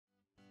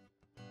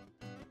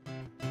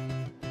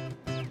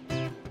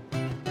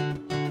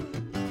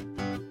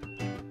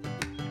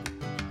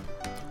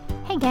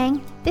Hey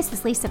gang, this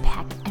is Lisa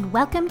Peck, and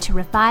welcome to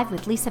Revive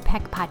with Lisa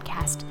Peck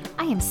podcast.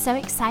 I am so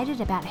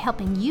excited about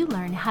helping you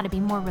learn how to be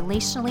more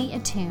relationally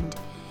attuned.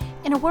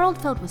 In a world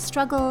filled with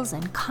struggles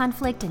and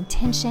conflict and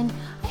tension,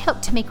 I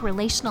hope to make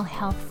relational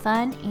health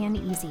fun and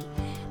easy.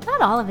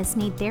 Not all of us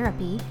need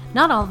therapy,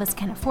 not all of us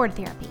can afford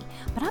therapy,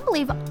 but I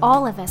believe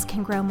all of us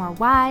can grow more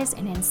wise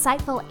and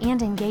insightful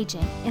and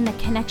engaging in the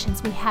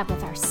connections we have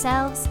with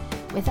ourselves,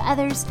 with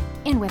others,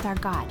 and with our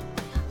God.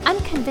 I'm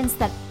convinced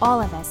that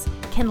all of us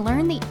can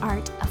learn the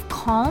art of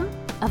calm,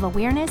 of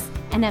awareness,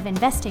 and of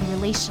investing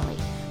relationally.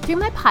 Through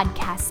my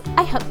podcasts,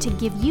 I hope to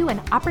give you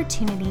an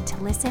opportunity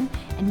to listen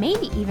and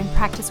maybe even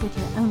practice with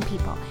your own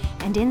people.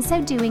 And in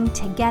so doing,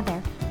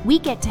 together, we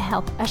get to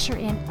help usher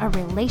in a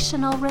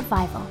relational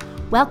revival.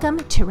 Welcome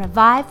to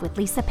Revive with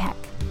Lisa Peck.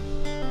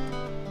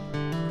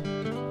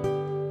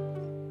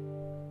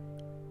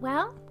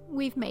 Well,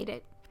 we've made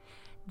it.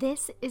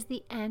 This is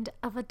the end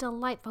of a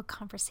delightful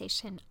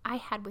conversation I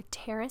had with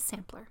Tara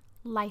Sampler,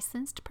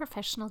 licensed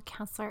professional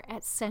counselor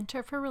at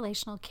Center for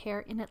Relational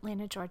Care in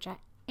Atlanta, Georgia,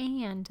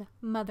 and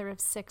mother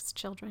of 6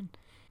 children.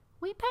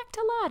 We packed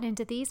a lot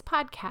into these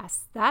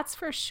podcasts, that's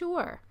for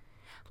sure.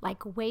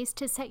 Like ways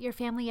to set your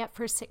family up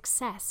for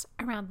success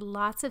around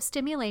lots of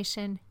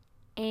stimulation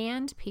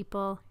and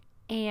people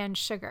and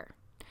sugar.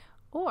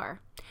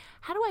 Or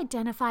how to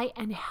identify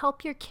and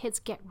help your kids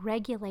get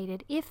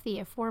regulated if the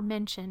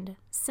aforementioned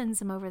sends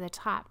them over the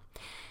top.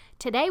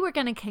 Today we're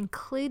going to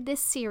conclude this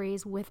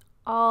series with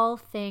all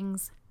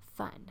things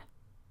fun.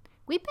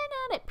 We've been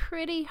at it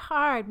pretty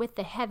hard with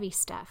the heavy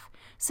stuff,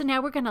 so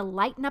now we're going to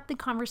lighten up the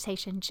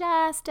conversation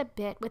just a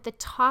bit with the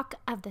talk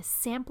of the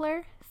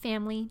Sampler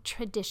family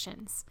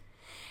traditions.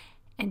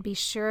 And be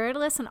sure to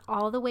listen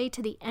all the way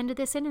to the end of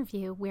this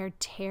interview where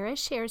Tara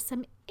shares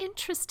some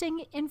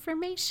interesting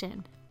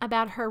information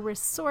about her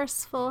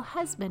resourceful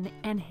husband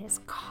and his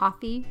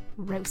coffee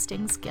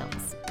roasting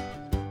skills.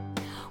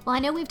 Well, I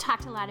know we've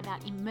talked a lot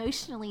about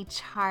emotionally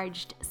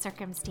charged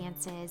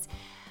circumstances,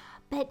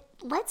 but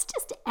let's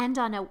just end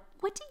on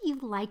what do you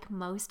like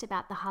most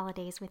about the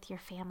holidays with your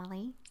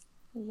family?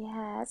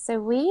 Yeah, so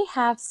we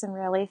have some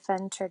really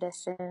fun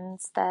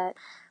traditions that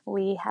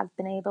we have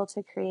been able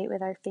to create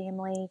with our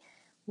family.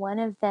 One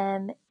of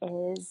them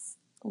is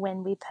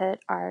when we put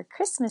our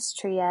Christmas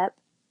tree up,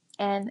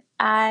 and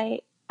I'm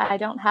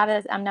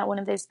not one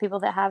of those people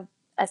that have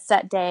a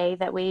set day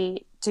that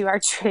we do our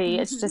tree.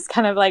 It's just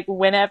kind of like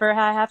whenever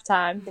I have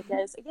time,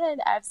 because again,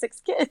 I have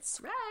 6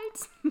 kids.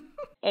 Right.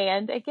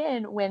 And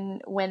again,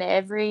 when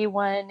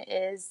everyone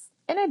is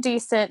in a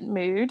decent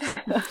mood,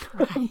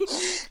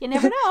 right. You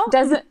never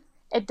know.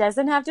 It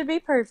doesn't have to be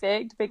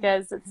perfect,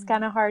 because it's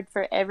kind of hard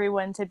for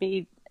everyone to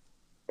be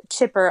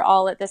chipper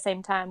all at the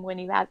same time when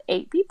you have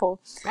 8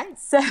 people. Right.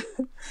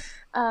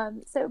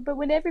 But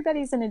when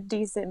everybody's in a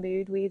decent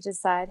mood, we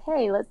decide,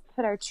 hey, let's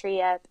put our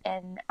tree up,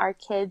 and our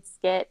kids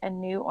get a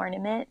new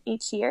ornament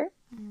each year.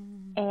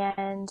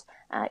 And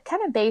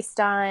kind of based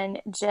on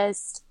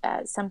just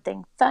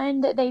something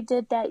fun that they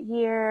did that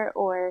year,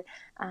 or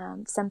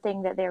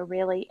something that they're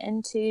really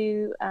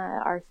into.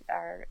 Our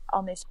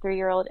almost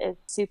 3-year-old is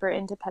super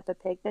into Peppa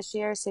Pig this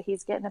year, so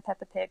he's getting a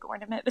Peppa Pig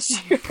ornament this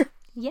year.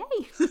 Yay!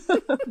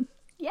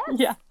 Yes.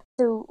 Yeah.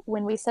 So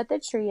when we set the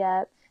tree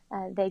up,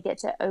 they get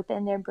to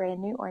open their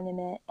brand new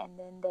ornament, and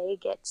then they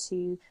get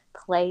to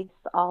place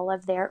all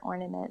of their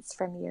ornaments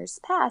from years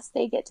past.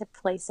 They get to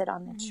place it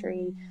on the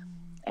tree.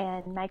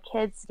 And my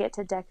kids get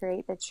to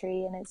decorate the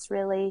tree, and it's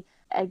really,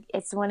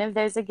 it's one of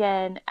those,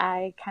 again,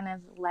 I kind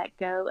of let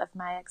go of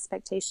my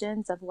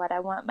expectations of what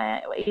I want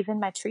even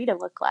my tree to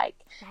look like.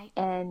 Right.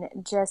 And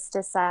just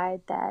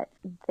decide that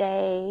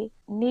they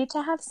need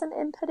to have some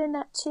input in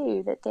that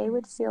too, that they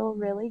would feel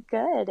really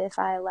good if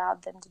I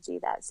allowed them to do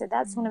that. So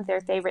that's one of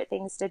their favorite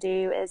things to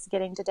do, is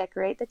getting to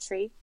decorate the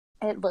tree.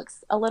 It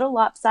looks a little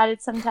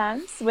lopsided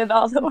sometimes with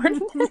all the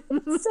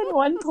ornaments in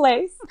one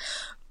place,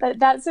 but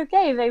that's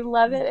okay. They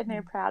love it and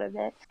they're proud of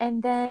it.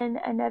 And then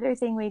another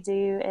thing we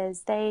do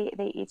is they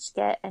each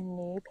get a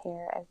new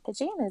pair of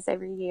pajamas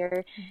every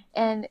year.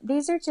 And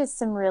these are just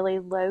some really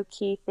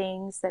low-key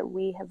things that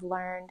we have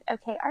learned.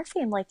 Okay, our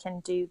family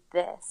can do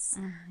this.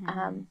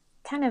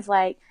 Kind of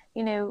like,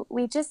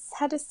 we just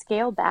had to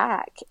scale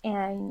back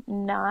and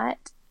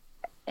not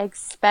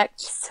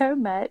expect so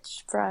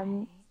much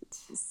from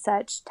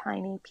such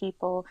tiny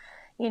people.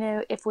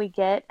 If we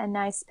get a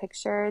nice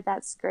picture,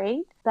 that's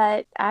great.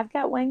 But I've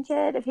got one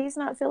kid, if he's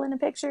not feeling a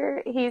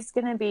picture, he's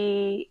going to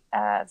be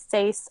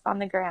face on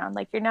the ground.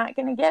 Like, you're not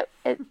going to get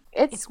it.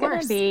 It's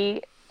going to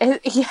be,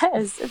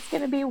 yes, it's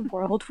going to be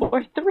World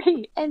War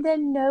III. And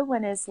then no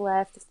one is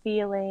left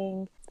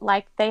feeling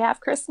like they have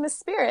Christmas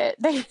spirit.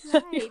 Right.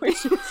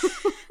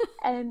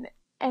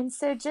 And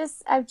so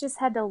I've just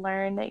had to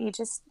learn that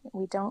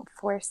we don't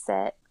force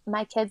it.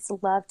 My kids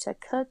love to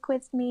cook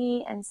with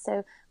me, and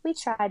so we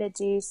try to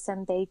do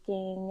some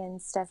baking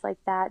and stuff like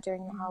that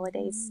during the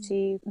holidays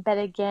too. But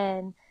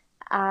again,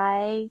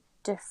 I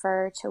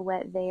defer to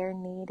what they're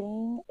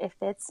needing. If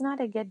it's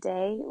not a good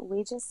day,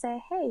 we just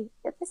say, hey,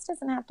 this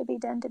doesn't have to be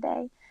done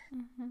today.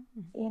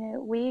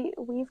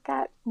 we've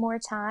got more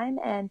time,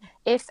 and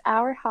if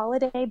our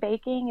holiday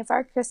baking, if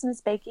our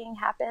Christmas baking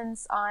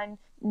happens on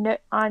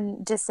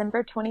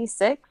December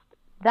 26th,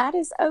 that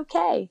is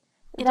okay.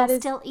 It'll That is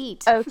still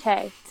eat.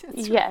 okay.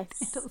 That's right.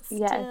 Yes. It'll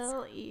Yes.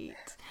 still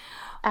eat.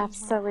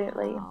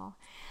 Absolutely. Wow.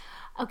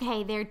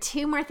 Okay, there are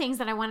two more things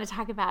that I want to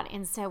talk about,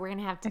 and so we're going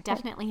to have to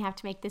definitely have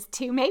to make this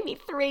 2, maybe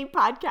 3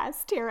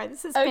 podcasts, Tara.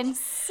 This has been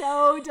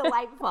so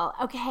delightful.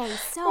 Okay,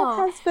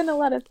 so it has been a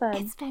lot of fun.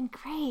 It's been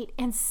great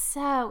and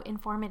so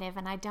informative,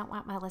 and I don't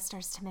want my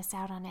listeners to miss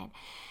out on it.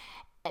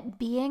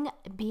 Being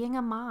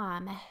a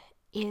mom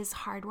is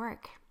hard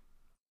work.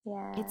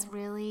 Yeah. It's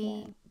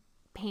really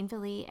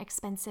painfully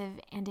expensive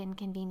and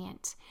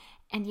inconvenient,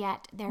 and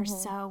yet they're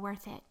so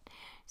worth it.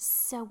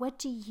 So what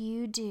do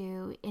you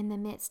do in the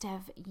midst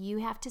of you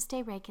have to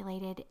stay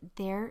regulated?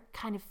 They're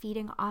kind of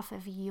feeding off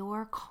of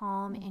your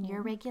calm and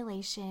your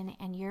regulation,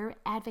 and you're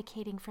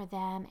advocating for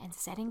them and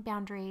setting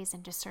boundaries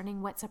and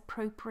discerning what's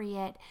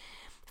appropriate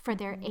for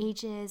their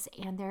ages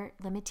and their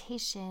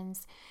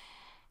limitations.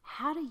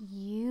 How do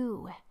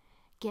you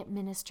get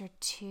ministered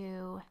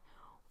to?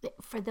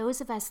 For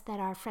those of us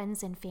that are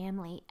friends and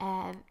family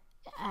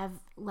of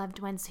loved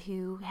ones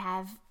who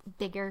have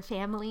bigger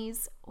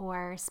families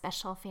or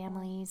special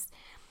families,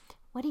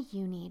 what do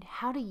you need?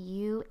 How do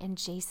you and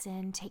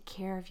Jason take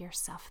care of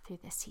yourself through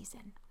this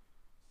season?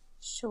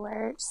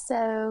 Sure.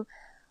 So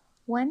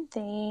one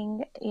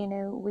thing,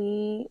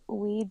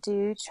 we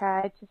do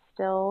try to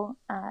still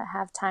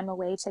have time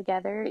away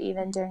together,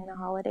 even during the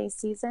holiday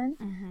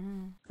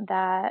season.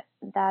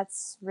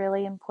 That's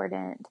really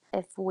important.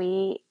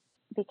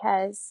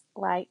 Because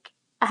like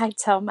I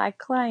tell my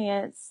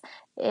clients,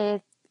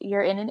 if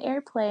you're in an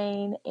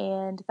airplane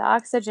and the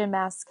oxygen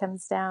mask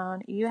comes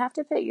down, you have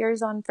to put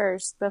yours on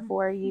first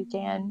before you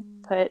can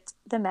put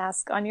the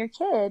mask on your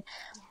kid.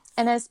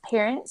 And as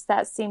parents,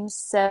 that seems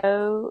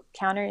so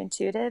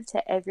counterintuitive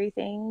to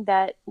everything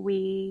that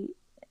we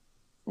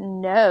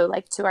know,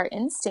 like to our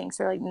instincts.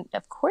 We're like,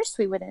 of course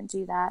we wouldn't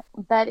do that.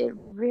 But it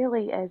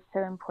really is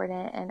so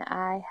important. And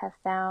I have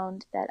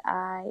found that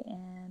I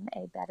am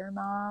a better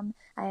mom.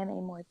 I am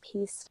a more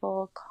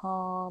peaceful,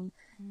 calm,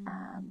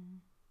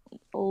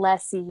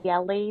 less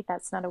yelly.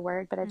 That's not a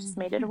word, but I just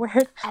made it a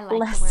word. I like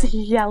less the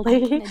word.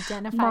 yelly. I can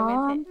identify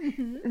mom with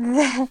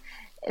it.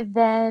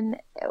 Then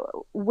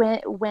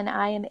when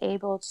I am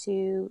able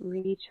to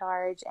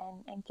recharge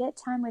and get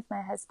time with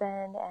my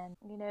husband, and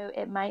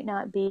it might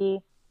not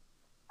be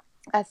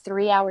a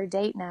 3-hour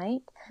date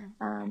night,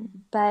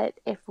 but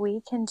if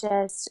we can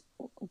just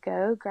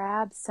go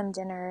grab some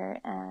dinner,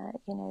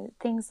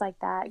 things like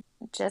that,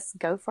 just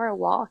go for a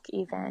walk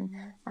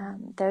even,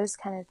 those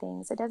kind of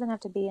things. It doesn't have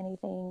to be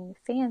anything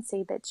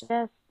fancy, but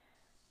just,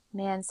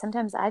 man,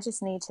 sometimes I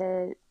just need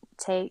to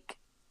take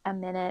a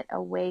minute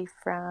away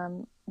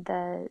from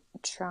the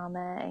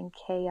trauma and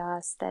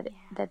chaos that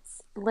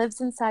lives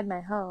inside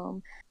my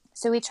home.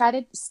 So we try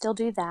to still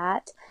do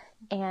that.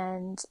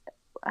 And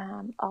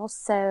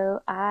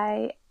also,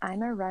 I'm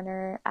a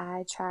runner.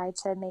 I try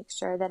to make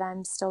sure that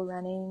I'm still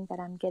running, that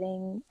I'm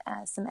getting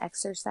some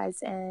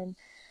exercise in.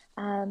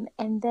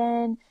 And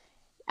then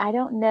I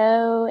don't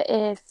know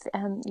if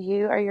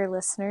you or your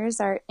listeners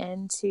are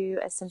into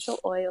essential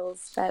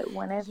oils, but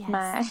one of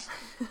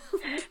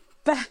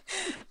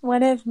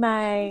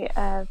my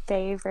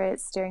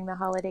favorites during the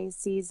holiday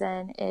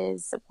season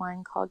is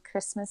one called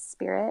Christmas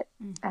Spirit.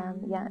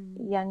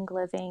 Young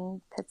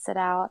Living puts it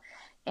out,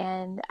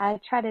 and I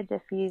try to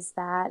diffuse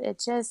that.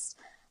 It just,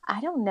 I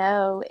don't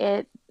know,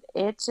 it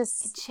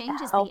just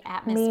changes helps the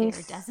atmosphere, me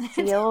doesn't it?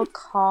 feel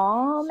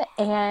calm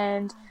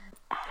and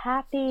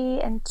happy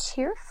and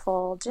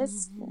cheerful,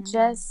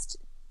 just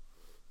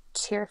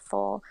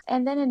cheerful.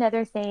 And then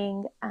another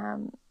thing,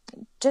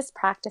 just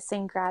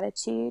practicing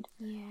gratitude.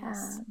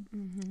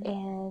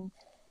 And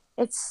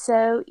it's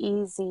so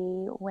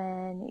easy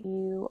when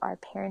you are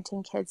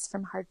parenting kids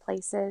from hard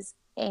places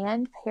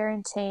and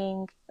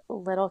parenting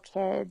little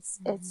kids.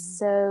 It's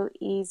so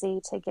easy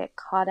to get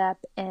caught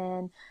up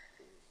in,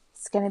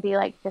 it's going to be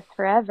like this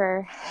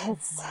forever.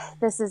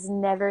 This is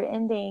never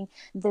ending.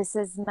 This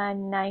is my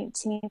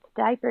 19th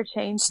diaper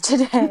change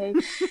today.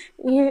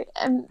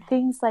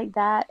 Things like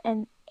that.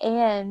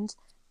 And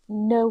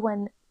no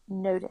one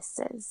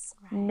notices.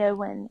 Right. No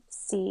one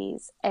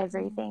sees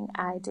everything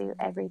I do,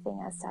 everything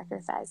I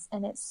sacrifice.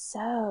 And it's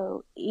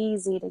so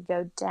easy to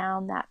go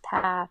down that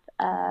path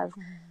of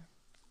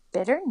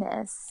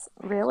bitterness,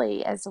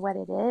 really, is what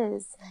it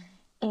is.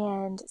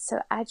 And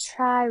so I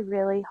try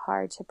really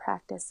hard to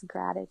practice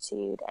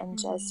gratitude and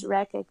just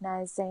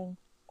recognizing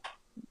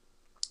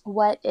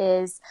what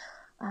is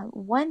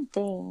one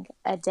thing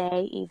a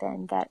day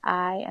even that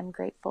I am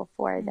grateful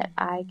for, that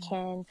I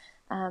can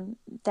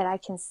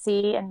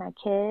see in my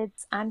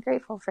kids. I'm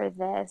grateful for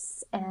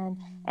this,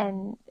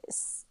 and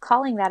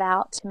calling that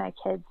out to my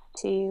kids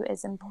too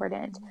is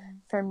important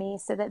for me,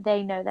 so that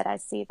they know that I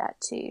see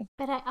that too.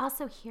 But I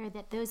also hear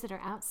that those that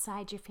are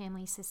outside your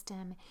family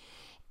system,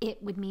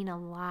 it would mean a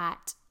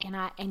lot,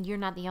 and you're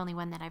not the only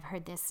one that I've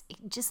heard this.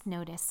 Just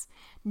notice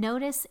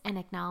and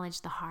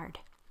acknowledge the hard.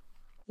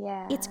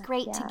 Yeah. It's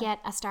great to get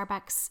a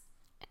Starbucks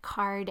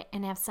card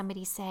and have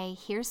somebody say,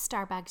 here's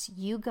Starbucks,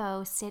 you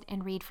go sit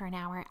and read for an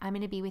hour. I'm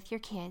going to be with your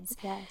kids.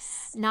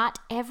 Yes. Not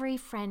every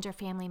friend or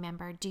family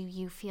member do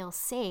you feel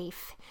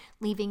safe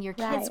leaving your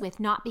kids with,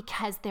 not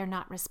because they're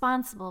not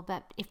responsible,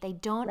 but if they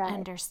don't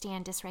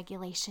understand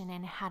dysregulation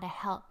and how to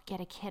help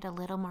get a kid a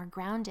little more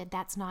grounded,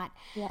 that's not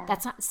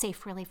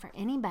safe really for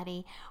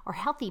anybody or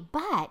healthy.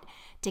 But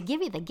to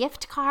give you the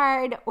gift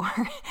card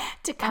or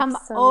to come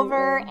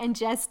over and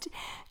just,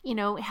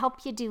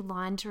 help you do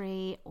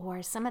laundry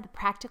or some of the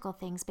practical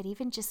things, but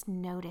even just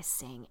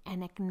noticing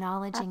and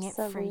acknowledging it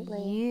for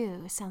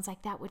you sounds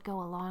like that would go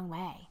a long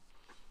way.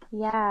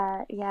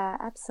 Yeah,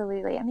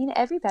 absolutely. I mean,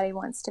 everybody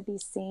wants to be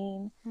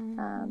seen,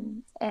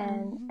 and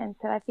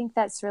so I think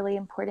that's really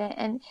important.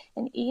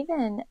 And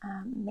even,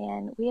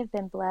 man, we have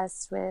been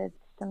blessed with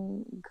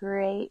some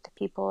great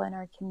people in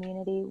our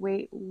community.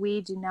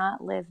 We do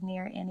not live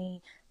near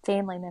any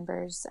family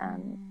members.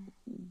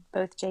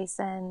 Both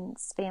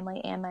Jason's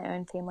family and my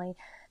own family,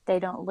 they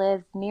don't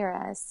live near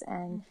us,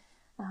 and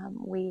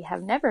we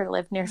have never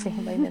lived near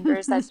family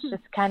members. That's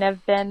just kind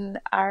of been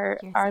our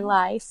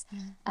life.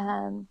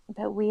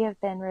 But we have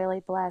been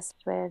really blessed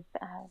with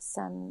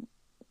some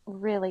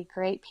really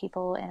great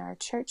people in our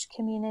church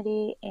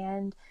community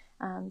and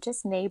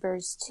just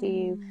neighbors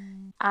too.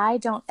 I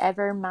don't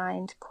ever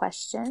mind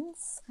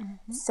questions.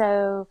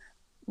 So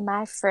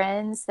my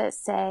friends that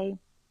say,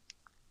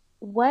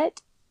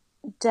 what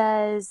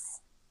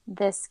does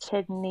this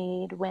kid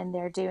need when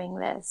they're doing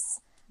this?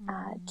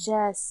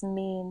 Just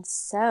means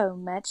so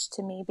much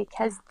to me,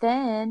 because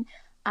then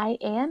I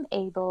am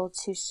able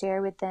to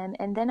share with them,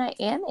 and then I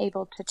am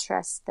able to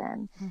trust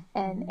them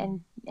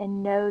and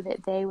know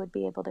that they would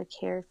be able to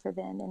care for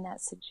them in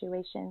that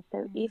situation.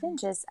 So even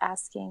just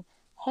asking,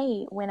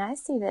 hey, when I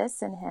see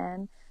this in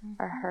him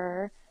or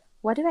her,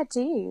 what do I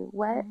do?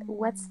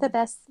 What's the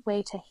best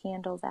way to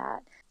handle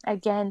that?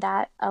 Again,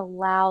 that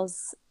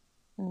allows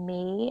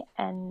me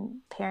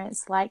and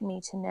parents like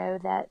me to know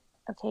that,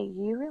 okay,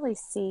 you really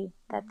see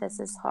that this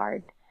is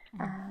hard,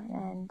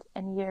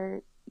 and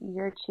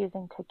you're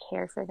choosing to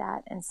care for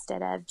that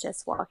instead of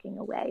just walking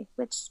away,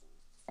 which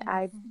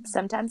I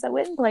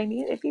wouldn't blame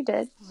you if you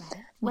did.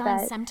 Right. Well,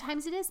 and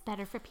sometimes it is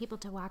better for people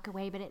to walk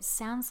away, but it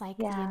sounds like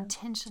the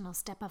intentional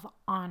step of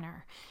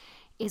honor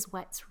is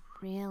what's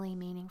really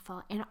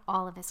meaningful, and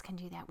all of us can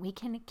do that. We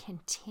can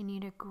continue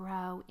to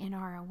grow in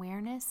our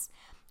awareness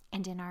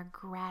and in our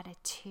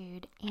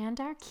gratitude and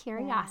our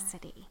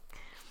curiosity.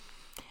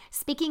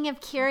 Speaking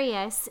of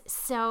curious,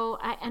 so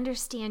I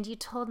understand you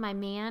told my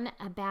man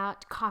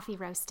about coffee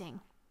roasting.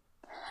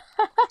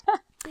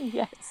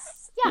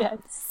 Yes. Yeah.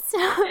 Yes. So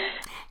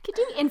could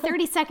you, in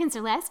 30 seconds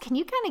or less, can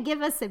you kind of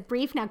give us a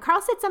brief? Now,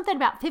 Carl said something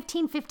about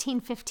 15,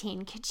 15,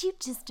 15. Could you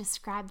just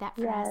describe that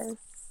for us?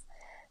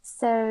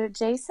 So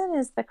Jason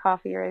is the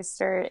coffee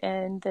roaster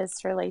in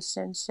this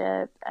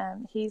relationship.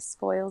 He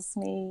spoils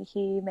me.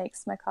 He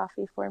makes my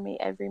coffee for me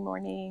every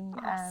morning.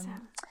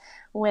 Awesome.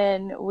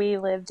 When we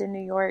lived in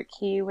New York,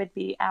 he would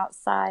be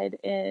outside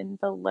in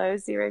below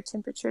zero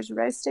temperatures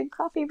roasting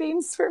coffee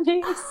beans for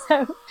me.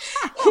 So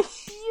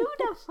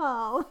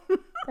beautiful.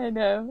 I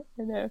know.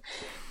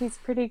 He's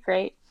pretty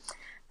great.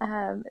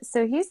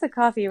 So he's the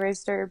coffee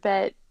roaster,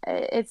 but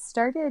it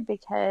started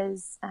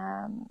because,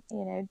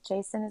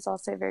 Jason is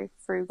also very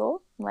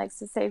frugal, likes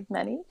to save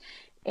money.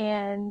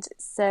 And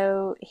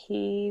so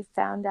he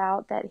found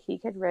out that he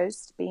could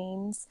roast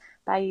beans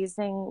by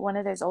using one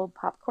of those old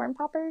popcorn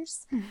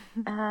poppers.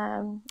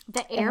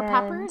 The air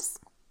poppers?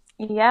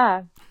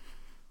 Yeah.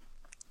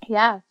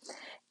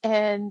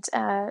 And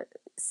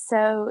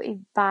so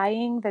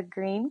buying the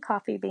green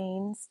coffee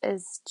beans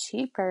is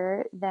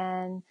cheaper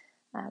than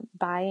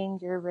buying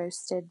your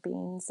roasted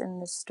beans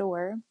in the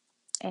store.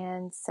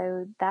 And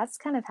so that's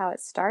kind of how it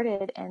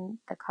started. And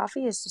the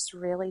coffee is just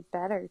really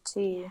better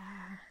too. Yeah.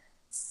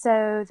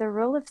 So the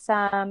rule of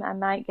thumb, I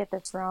might get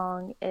this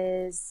wrong,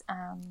 is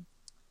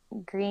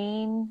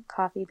green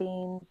coffee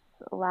beans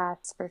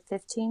last for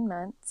 15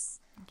 months.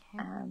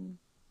 Okay.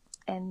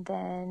 And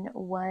then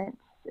once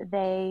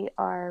they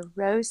are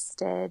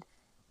roasted,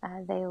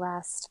 they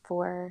last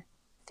for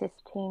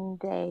 15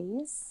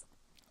 days.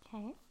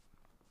 Okay.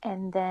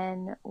 And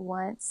then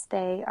once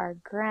they are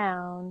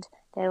ground,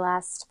 they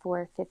last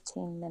for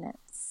 15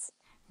 minutes.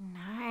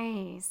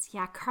 Nice.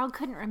 Yeah, Carl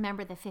couldn't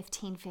remember the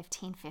 15,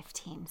 15,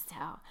 15.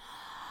 So,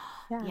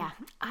 yeah,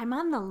 I'm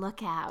on the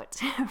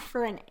lookout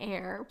for an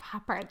air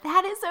popper.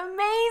 That is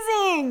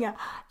amazing.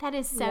 That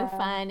is so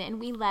fun. And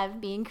we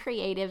love being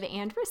creative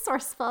and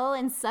resourceful.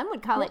 And some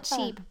would call it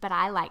cheap, but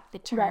I like the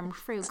term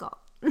frugal.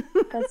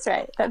 That's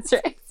right.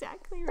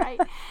 Exactly right.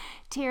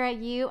 Tara,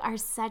 you are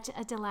such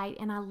a delight,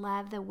 and I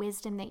love the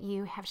wisdom that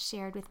you have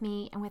shared with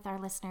me and with our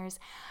listeners.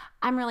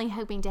 I'm really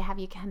hoping to have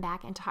you come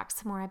back and talk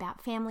some more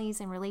about families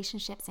and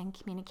relationships and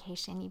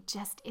communication.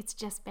 It's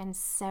just been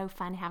so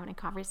fun having a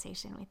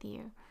conversation with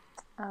you.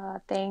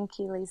 Thank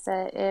you,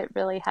 Lisa. It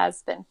really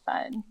has been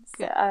fun.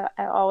 So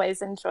I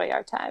always enjoy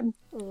our time.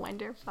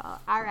 Wonderful.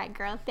 All right,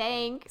 girl.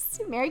 Thanks.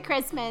 Merry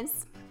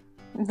Christmas.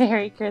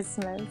 Merry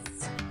Christmas.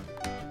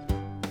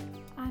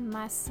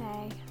 must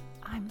say,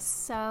 I'm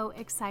so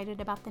excited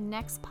about the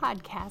next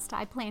podcast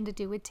I plan to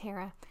do with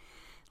Tara.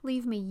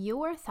 Leave me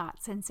your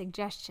thoughts and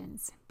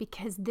suggestions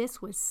because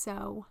this was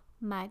so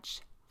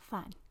much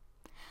fun.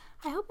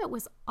 I hope it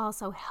was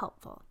also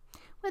helpful,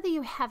 whether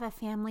you have a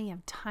family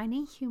of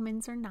tiny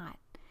humans or not.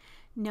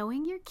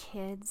 Knowing your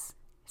kids,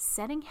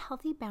 setting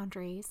healthy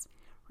boundaries,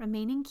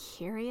 remaining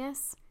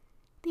curious,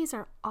 these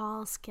are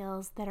all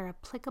skills that are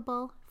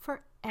applicable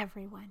for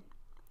everyone.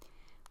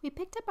 We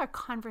picked up our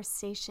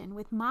conversation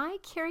with my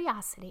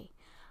curiosity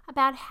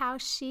about how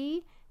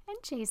she and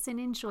Jason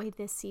enjoyed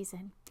this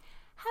season,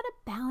 how to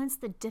balance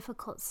the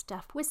difficult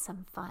stuff with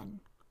some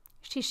fun.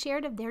 She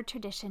shared of their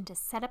tradition to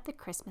set up the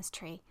Christmas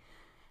tree,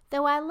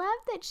 though I love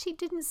that she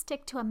didn't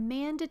stick to a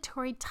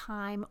mandatory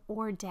time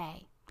or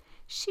day.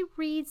 She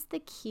reads the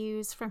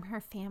cues from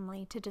her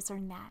family to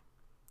discern that.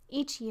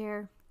 Each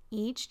year,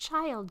 each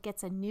child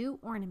gets a new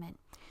ornament,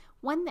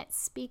 one that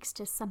speaks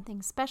to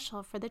something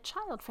special for the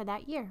child for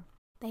that year.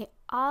 They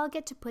all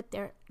get to put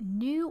their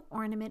new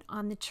ornament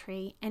on the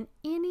tree and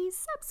any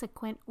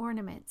subsequent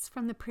ornaments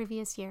from the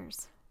previous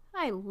years.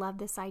 I love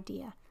this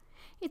idea.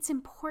 It's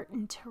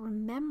important to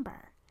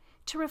remember,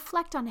 to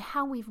reflect on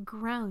how we've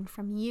grown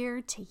from year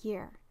to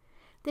year.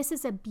 This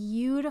is a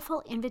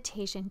beautiful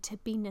invitation to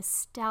be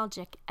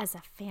nostalgic as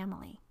a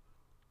family.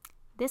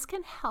 This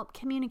can help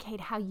communicate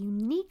how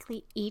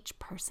uniquely each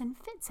person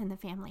fits in the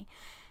family,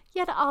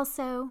 yet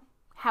also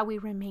how we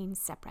remain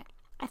separate.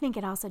 I think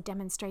it also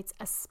demonstrates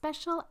a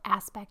special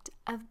aspect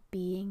of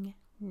being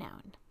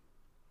known.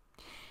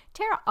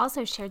 Tara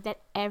also shared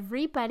that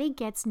everybody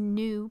gets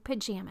new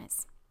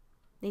pajamas.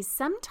 They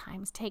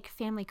sometimes take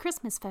family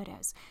Christmas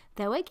photos,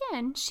 though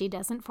again, she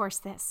doesn't force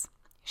this.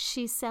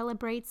 She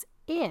celebrates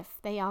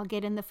if they all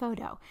get in the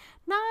photo,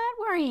 not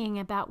worrying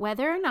about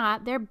whether or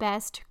not their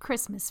best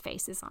Christmas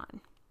face is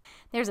on.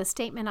 There's a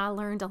statement I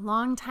learned a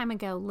long time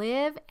ago,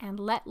 live and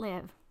let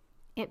live.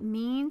 It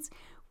means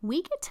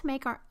we get to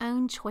make our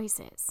own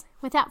choices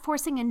without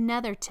forcing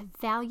another to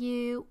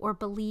value or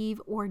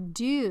believe or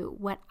do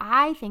what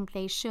I think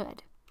they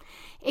should.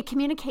 It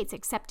communicates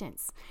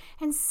acceptance,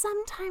 and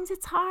sometimes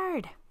it's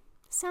hard.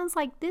 Sounds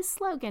like this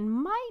slogan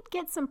might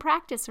get some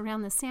practice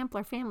around the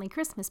Sampler family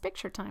Christmas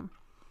picture time.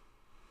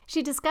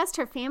 She discussed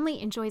her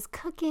family enjoys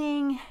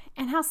cooking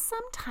and how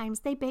sometimes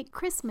they bake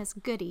Christmas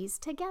goodies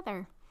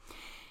together.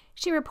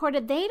 She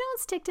reported they don't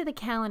stick to the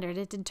calendar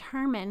to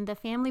determine the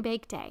family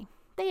bake day.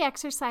 They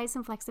exercise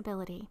some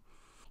flexibility.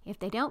 If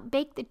they don't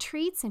bake the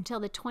treats until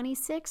the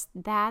 26th,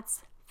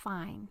 that's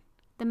fine.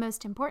 The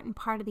most important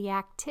part of the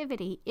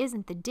activity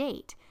isn't the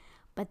date,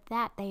 but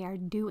that they are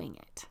doing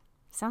it.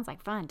 Sounds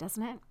like fun,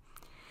 doesn't it?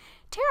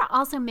 Tara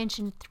also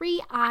mentioned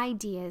 3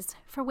 ideas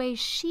for ways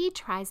she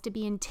tries to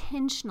be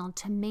intentional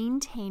to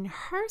maintain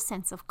her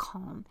sense of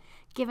calm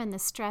given the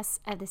stress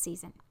of the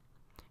season.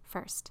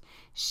 First,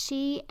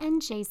 she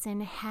and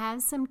Jason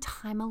have some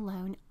time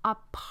alone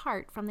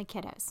apart from the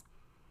kiddos.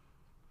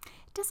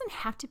 It doesn't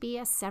have to be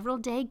a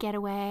several-day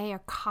getaway or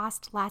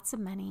cost lots of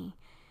money.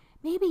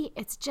 Maybe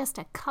it's just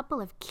a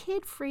couple of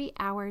kid-free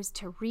hours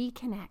to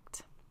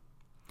reconnect.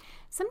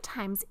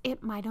 Sometimes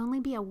it might only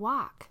be a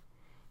walk,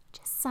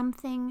 just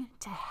something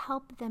to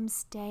help them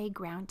stay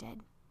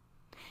grounded.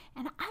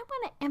 And I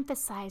want to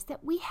emphasize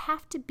that we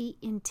have to be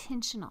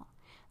intentional.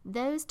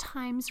 Those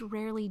times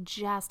rarely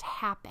just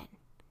happen.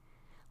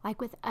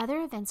 Like with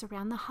other events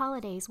around the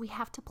holidays, we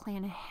have to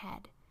plan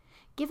ahead.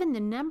 Given the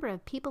number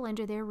of people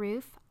under their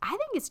roof, I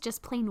think it's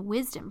just plain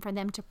wisdom for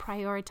them to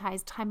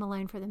prioritize time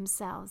alone for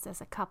themselves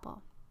as a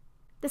couple.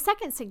 The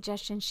second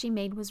suggestion she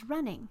made was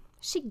running.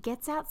 She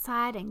gets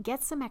outside and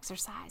gets some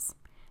exercise.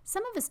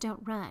 Some of us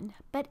don't run,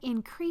 but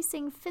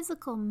increasing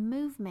physical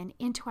movement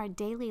into our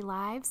daily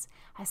lives,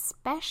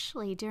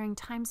 especially during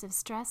times of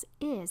stress,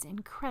 is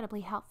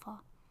incredibly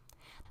helpful.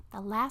 The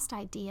last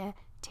idea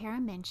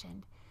Tara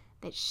mentioned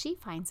that she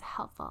finds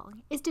helpful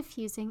is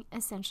diffusing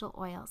essential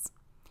oils.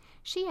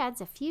 She adds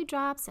a few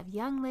drops of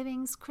Young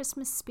Living's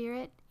Christmas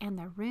spirit, and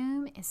the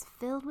room is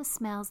filled with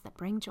smells that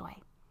bring joy.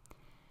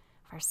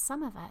 For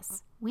some of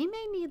us, we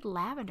may need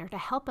lavender to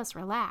help us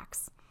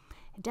relax.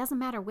 It doesn't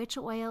matter which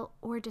oil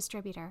or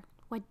distributor.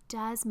 What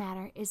does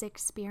matter is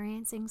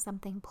experiencing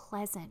something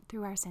pleasant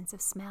through our sense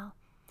of smell.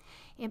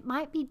 It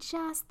might be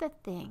just the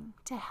thing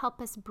to help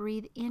us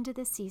breathe into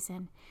the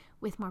season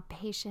with more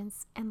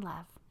patience and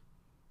love.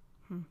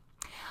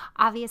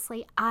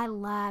 Obviously, I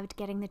loved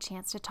getting the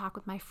chance to talk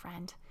with my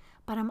friend,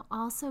 but I'm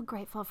also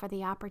grateful for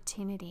the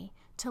opportunity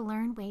to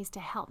learn ways to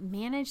help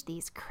manage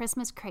these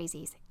Christmas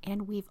crazies,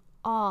 and we've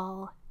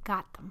all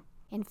got them.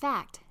 In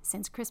fact,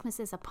 since Christmas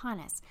is upon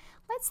us,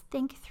 let's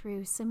think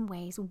through some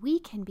ways we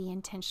can be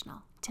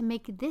intentional to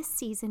make this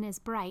season as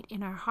bright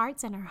in our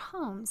hearts and our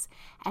homes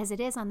as it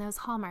is on those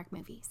Hallmark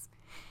movies.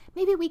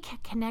 Maybe we can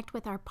connect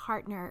with our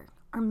partner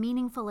or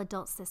meaningful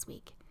adults this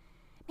week.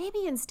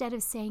 Maybe instead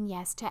of saying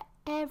yes to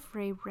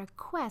every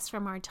request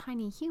from our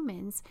tiny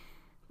humans,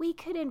 we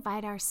could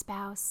invite our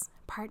spouse,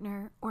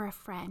 partner, or a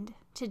friend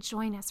to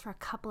join us for a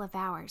couple of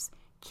hours,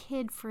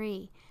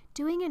 kid-free,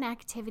 doing an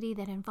activity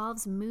that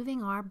involves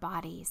moving our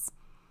bodies.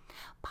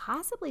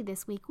 Possibly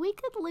this week we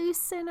could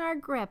loosen our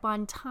grip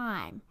on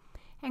time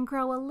and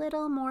grow a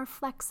little more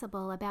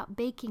flexible about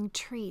baking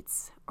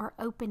treats or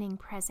opening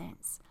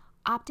presents,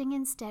 opting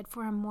instead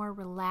for a more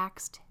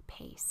relaxed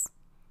pace.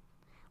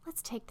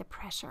 Let's take the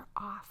pressure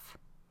off.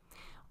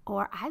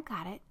 Or I've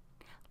got it.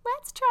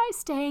 Let's try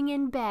staying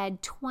in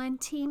bed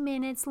 20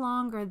 minutes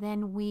longer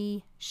than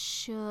we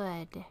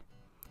should,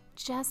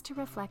 just to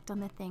reflect on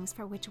the things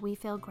for which we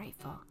feel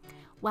grateful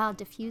while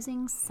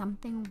diffusing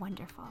something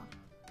wonderful.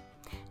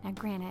 Now,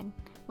 granted,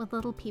 with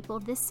little people,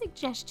 this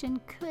suggestion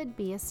could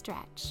be a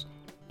stretch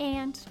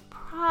and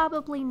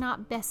probably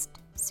not best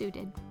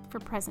suited for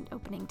present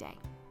opening day.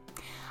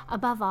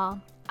 Above all,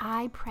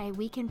 I pray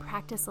we can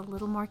practice a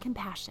little more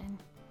compassion,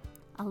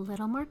 a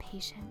little more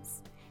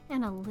patience,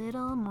 and a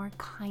little more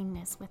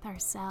kindness with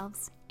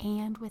ourselves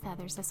and with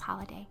others this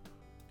holiday.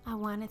 I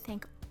want to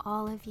thank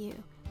all of you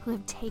who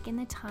have taken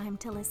the time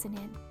to listen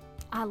in.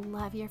 I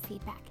love your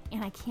feedback,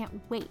 and I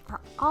can't wait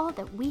for all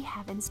that we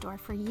have in store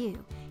for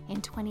you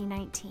in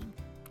 2019.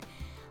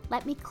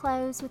 Let me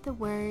close with the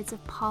words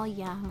of Paul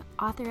Young,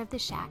 author of The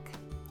Shack.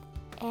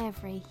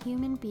 Every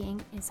human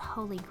being is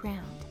holy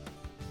ground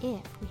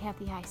if we have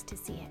the eyes to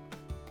see it.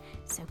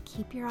 So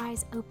keep your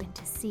eyes open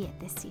to see it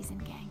this season,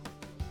 gang.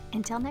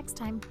 Until next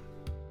time.